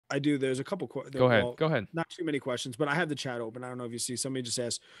I do. There's a couple, Go ahead. well, Go ahead. not too many questions, but I have the chat open. I don't know if you see, somebody just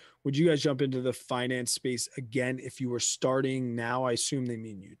asked, would you guys jump into the finance space again if you were starting now? I assume they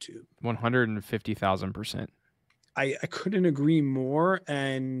mean YouTube. 150,000%. I couldn't agree more.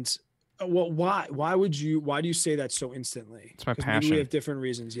 And well, why do you say that so instantly? It's my Because maybe we passion. have different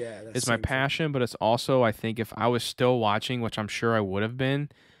reasons. Yeah, that's It's my same for me. passion, but it's also, I think if I was still watching, which I'm sure I would have been,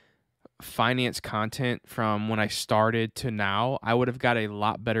 finance content from when I started to now, I would have got a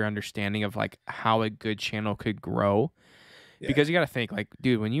lot better understanding of like how a good channel could grow. Yeah. Because you got to think like,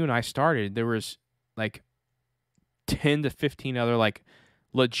 dude, when you and I started, there was like 10 to 15 other like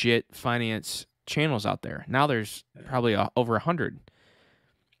legit finance channels out there. Now there's probably over 100.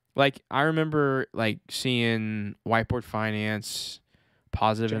 Like I remember like seeing Whiteboard Finance,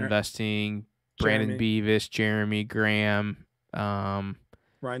 Positive Jer- Investing, Brandon Jeremy, Beavis, Jeremy Graham,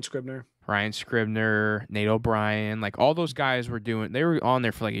 Ryan Scribner. Ryan Scribner, Nate O'Brien, like all those guys they were on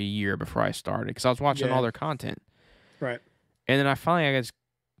there for like a year before I started because I was watching all Yeah. their content. Right. And then I just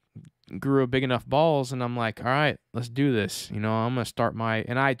grew a big enough balls and I'm like, all right, let's do this. You know, I'm going to start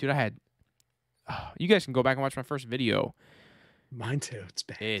you guys can go back and watch my first video. Mine too. It's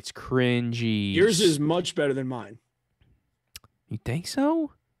bad. It's cringy. Yours is much better than mine. You think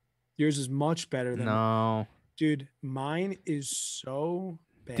so? Yours is much better than mine. No. Dude, mine is so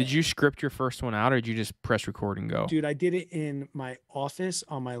bad. Did you script your first one out or did you just press record and go? Dude, I did it in my office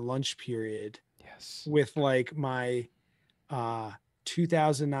on my lunch period. Yes. With like my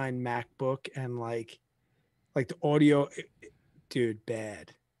 2009 MacBook and like the audio, dude,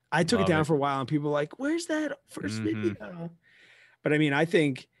 bad. I took it down for a while and people were like, where's that first video? But I mean, I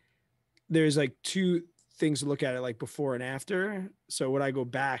think there's like two things to look at it, like before and after. So would I go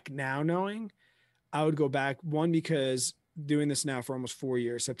back now knowing? I would go back, one, because doing this now for almost 4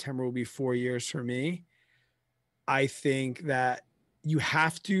 years, September will be 4 years for me. I think that you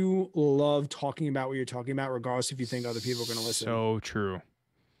have to love talking about what you're talking about, regardless if you think other people are going to listen. So true.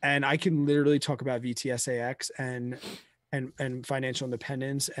 And I can literally talk about VTSAX and financial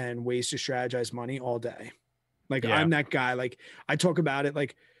independence and ways to strategize money all day. Like I'm that guy. Like I talk about it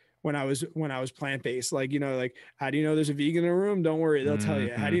like when I was plant-based, like, you know, like, how do you know there's a vegan in a room? Don't worry, they'll tell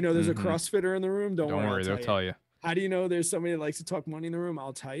you. How do you know there's a CrossFitter in the room? Don't worry, they'll tell you. How do you know there's somebody that likes to talk money in the room?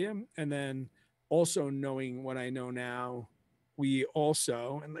 I'll tell you. And then also knowing what I know now, we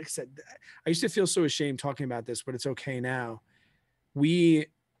also, and like I said, I used to feel so ashamed talking about this, but it's okay now. We,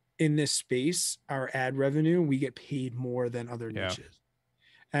 in this space, our ad revenue, we get paid more than other niches.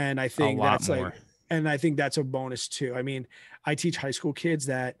 And I think that's more. And I think that's a bonus too. I mean, I teach high school kids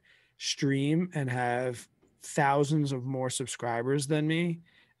that stream and have thousands of more subscribers than me.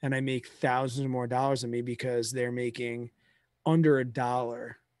 And I make thousands more dollars than me because they're making under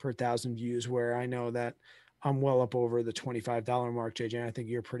 $1 per 1,000 views, where I know that I'm well up over the $25 mark, JJ. And I think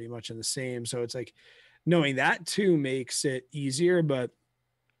you're pretty much in the same. So it's like knowing that too makes it easier, but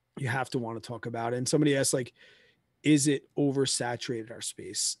you have to want to talk about it. And somebody asked, like, is it oversaturated, our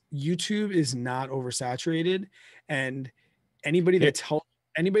space? YouTube is not oversaturated. And anybody that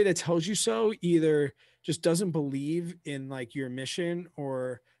tells you so either just doesn't believe in like your mission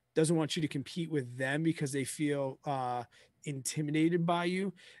or doesn't want you to compete with them because they feel intimidated by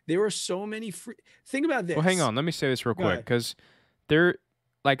you. There are so many think about this. Well, hang on. Let me say this real quick, because there,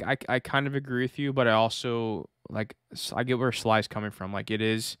 like, I kind of agree with you, but I also, like, I get where Sly's coming from. Like, it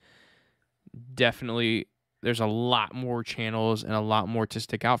is definitely, there's a lot more channels and a lot more to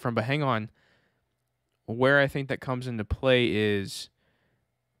stick out from. But hang on. Where I think that comes into play is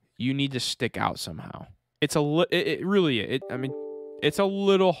you need to stick out somehow. It's it really, I mean, it's a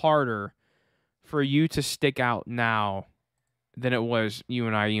little harder for you to stick out now than it was you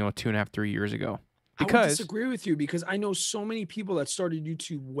and I, 2.5, 3 years ago. Because I would disagree with you, because I know so many people that started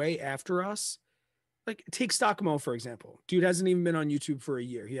YouTube way after us. Like, take Stockmo, for example. Dude hasn't even been on YouTube for a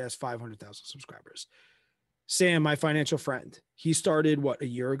year. He has 500,000 subscribers. Sam, my financial friend, he started a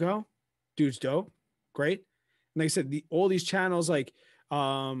year ago. Dude's dope. Great. And like I said, all these channels, like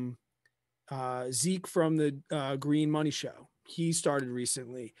Zeke from the Green Money Show, he started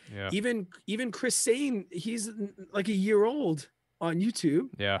recently. Yeah. Even Chris Sane, he's like a year old on YouTube.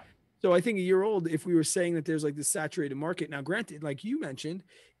 Yeah. So I think a year old, if we were saying that there's like this saturated market. Now, granted, like you mentioned,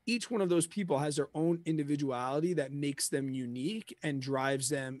 each one of those people has their own individuality that makes them unique and drives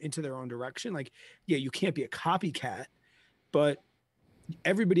them into their own direction. Like, yeah, you can't be a copycat, but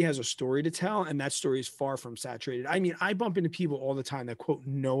everybody has a story to tell, and that story is far from saturated. I mean, I bump into people all the time that, quote,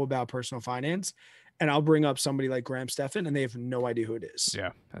 know about personal finance, and I'll bring up somebody like Graham Stephan and they have no idea who it is.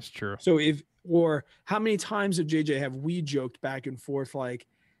 Yeah, that's true. So or how many times JJ have we joked back and forth, like,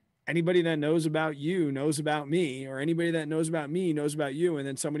 anybody that knows about you knows about me, or anybody that knows about me knows about you. And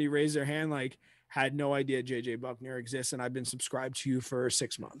then somebody raised their hand, like, had no idea JJ Buckner exists, and I've been subscribed to you for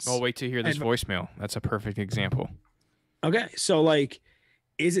 6 Oh, months. wait to hear this And voicemail. That's a perfect example. okay, so like,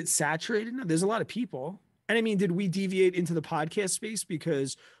 is it saturated? No, there's a lot of people. And I mean, did we deviate into the podcast space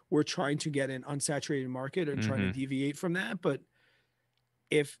because we're trying to get an unsaturated market and trying to deviate from that? But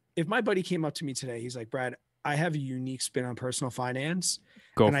if my buddy came up to me today, he's like, Brad, I have a unique spin on personal finance.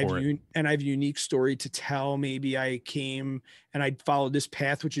 Go And for it. And I have a unique story to tell. Maybe I came and I followed this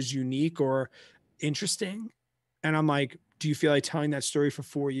path, which is unique or interesting. And I'm like, do you feel like telling that story for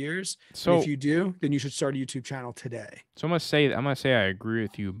 4 years? So and if you do, then you should start a YouTube channel today. So I'm gonna say I agree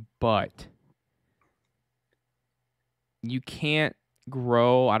with you, but you can't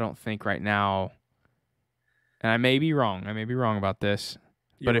grow, I don't think right now. And I may be wrong. I may be wrong about this.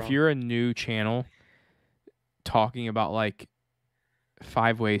 But if you're a new channel talking about like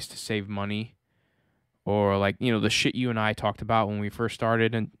 5 ways to save money, or like, you know, the shit you and I talked about when we first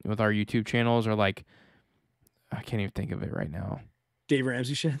started and with our YouTube channels, or like, I can't even think of it right now. Dave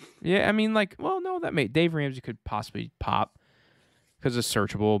Ramsey shit. Yeah, I mean, like, well, no, Dave Ramsey could possibly pop because it's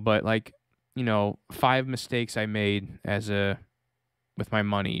searchable, but like, you know, 5 mistakes I made with my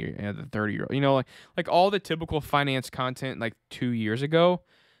money as a 30-year-old. You know, like all the typical finance content like 2 years ago.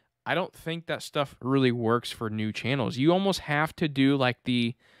 I don't think that stuff really works for new channels. You almost have to do like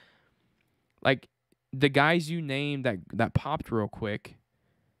the guys you named that popped real quick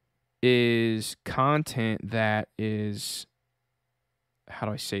is content that is, how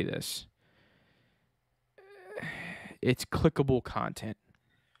do I say this? It's clickable content.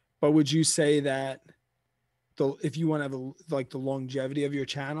 But would you say that if you want to have the longevity of your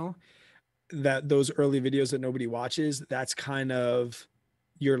channel, that those early videos that nobody watches, that's kind of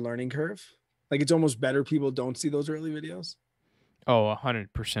your learning curve? Like, it's almost better people don't see those early videos. Oh,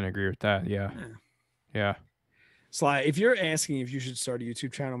 100% agree with that. Yeah. Yeah. Sly, if you're asking if you should start a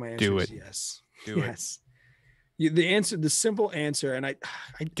YouTube channel, my answer is yes. Yes. The simple answer, and I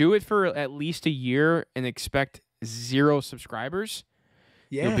do it for at least a year and expect 0 subscribers.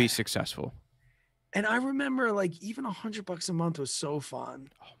 Yeah. You'll be successful. And I remember, like, even $100 a month was so fun.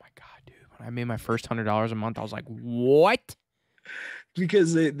 Oh my God, dude. When I made my first $100 a month, I was like, what?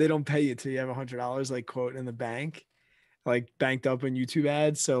 Because they don't pay you till you have $100, like, quote, in the bank, like banked up in YouTube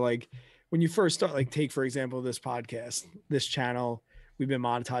ads. So like when you first start, like, take, for example, this podcast, this channel, we've been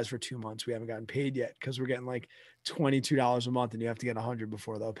monetized for 2 months. We haven't gotten paid yet because we're getting like $22 a month and you have to get 100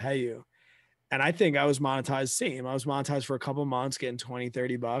 before they'll pay you. And I think I was monetized same. I was monetized for a couple of months, getting 20,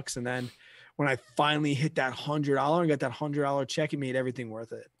 $30. And then when I finally hit that $100 and got that $100 check, it made everything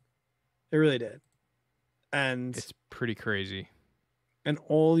worth it. It really did. And it's pretty crazy. And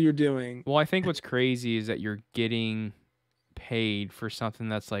all you're doing. Well, I think what's crazy is that you're getting paid for something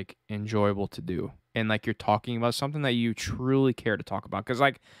that's like enjoyable to do. And like you're talking about something that you truly care to talk about. Cause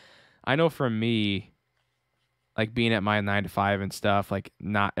like, I know for me, like being at my 9 to 5 and stuff, like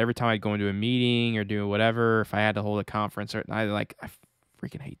not every time I'd go into a meeting or do whatever, if I had to hold a conference or I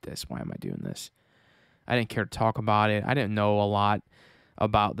freaking hate this. Why am I doing this? I didn't care to talk about it. I didn't know a lot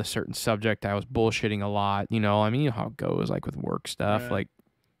about the certain subject. I was bullshitting a lot, you know. I mean, you know how it goes, like with work stuff, like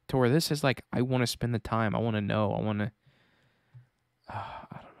to where this is like, I want to spend the time. I want to know. I want to. I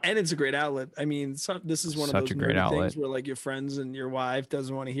don't know. And it's a great outlet. I mean, this is one of those great things where like your friends and your wife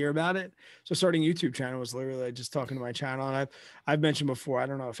doesn't want to hear about it. So starting a YouTube channel was literally just talking to my channel. And I've mentioned before, I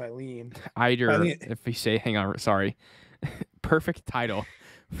don't know if Eileen. If we say, hang on, sorry. Perfect title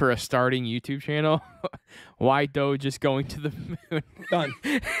for a starting YouTube channel. Why Doge is going to the moon. Done.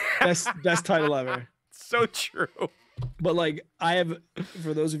 Best title ever. So true. But like I have,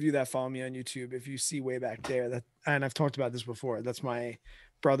 for those of you that follow me on YouTube, if you see way back there, and I've talked about this before, that's my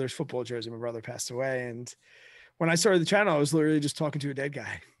brother's football jersey. My brother passed away. And when I started the channel, I was literally just talking to a dead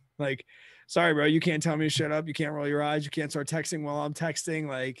guy. Like, sorry, bro, you can't tell me to shut up. You can't roll your eyes. You can't start texting while I'm texting.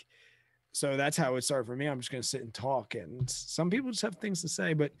 Like, so that's how it started for me. I'm just going to sit and talk. And some people just have things to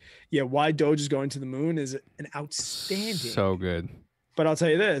say. But yeah, why Doge is going to the moon is an outstanding. So good. But I'll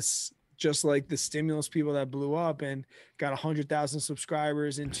tell you this, just like the stimulus people that blew up and got 100,000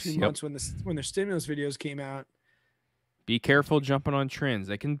 subscribers in 2 months when their stimulus videos came out. Be careful jumping on trends.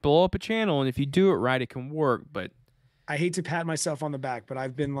 They can blow up a channel, and if you do it right, it can work. But I hate to pat myself on the back, but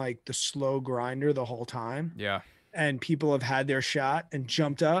I've been like the slow grinder the whole time. Yeah. And people have had their shot and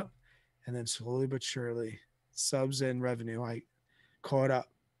jumped up, and then slowly but surely, subs and revenue, I caught up.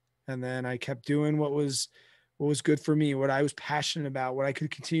 And then I kept doing what was good for me, what I was passionate about, what I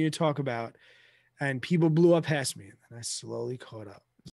could continue to talk about. And people blew up past me, and I slowly caught up.